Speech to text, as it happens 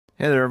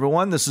Hey there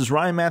everyone, this is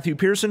Ryan Matthew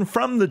Pearson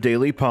from the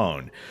Daily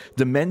Pwn.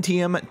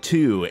 Dementium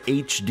II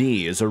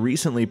HD is a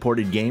recently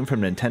ported game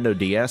from Nintendo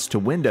DS to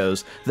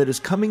Windows that is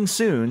coming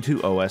soon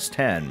to OS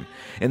X.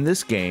 In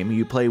this game,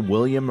 you play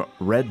William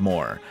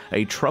Redmore,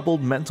 a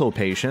troubled mental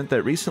patient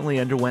that recently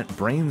underwent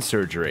brain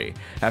surgery.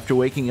 After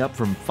waking up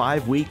from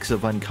 5 weeks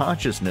of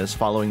unconsciousness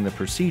following the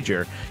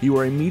procedure, you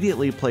are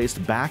immediately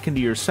placed back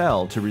into your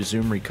cell to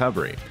resume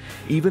recovery.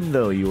 Even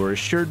though you are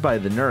assured by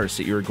the nurse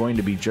that you are going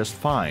to be just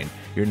fine,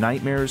 your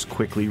nightmares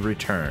quickly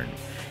return.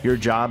 Your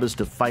job is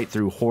to fight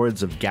through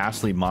hordes of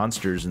ghastly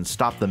monsters and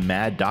stop the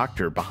mad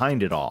doctor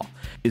behind it all.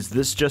 Is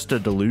this just a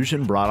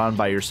delusion brought on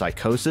by your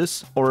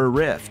psychosis, or a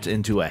rift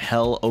into a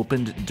hell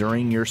opened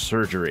during your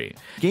surgery?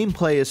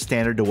 Gameplay is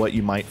standard to what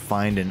you might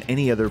find in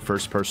any other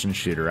first-person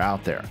shooter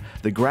out there.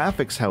 The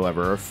graphics,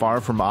 however, are far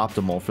from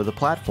optimal for the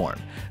platform.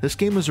 This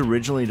game was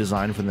originally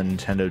designed for the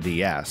Nintendo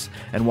DS,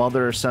 and while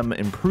there are some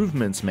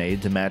improvements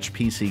made to match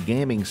PC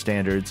gaming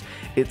standards,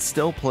 it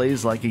still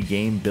plays like a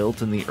game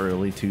built in the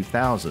early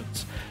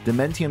 2000s.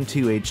 Dementium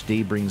II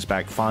HD brings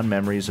back fond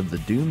memories of the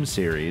Doom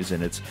series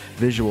and its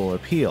visual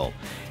appeal.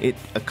 It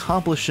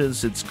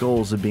accomplishes its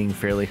goals of being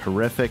fairly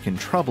horrific and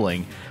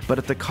troubling, but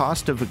at the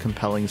cost of a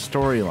compelling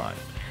storyline.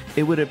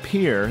 It would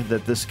appear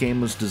that this game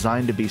was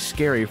designed to be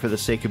scary for the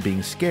sake of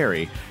being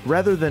scary,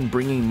 rather than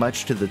bringing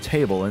much to the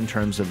table in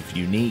terms of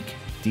unique,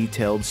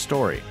 detailed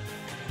story.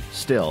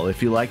 Still,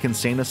 if you like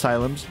insane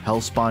asylums,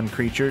 hellspawn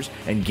creatures,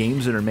 and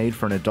games that are made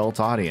for an adult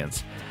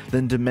audience,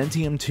 then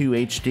Dementium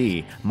II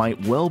HD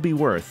might well be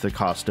worth the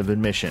cost of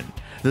admission.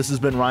 This has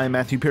been Ryan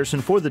Matthew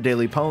Pearson for the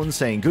Daily Pwn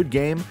saying good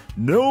game,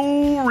 no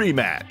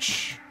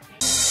rematch!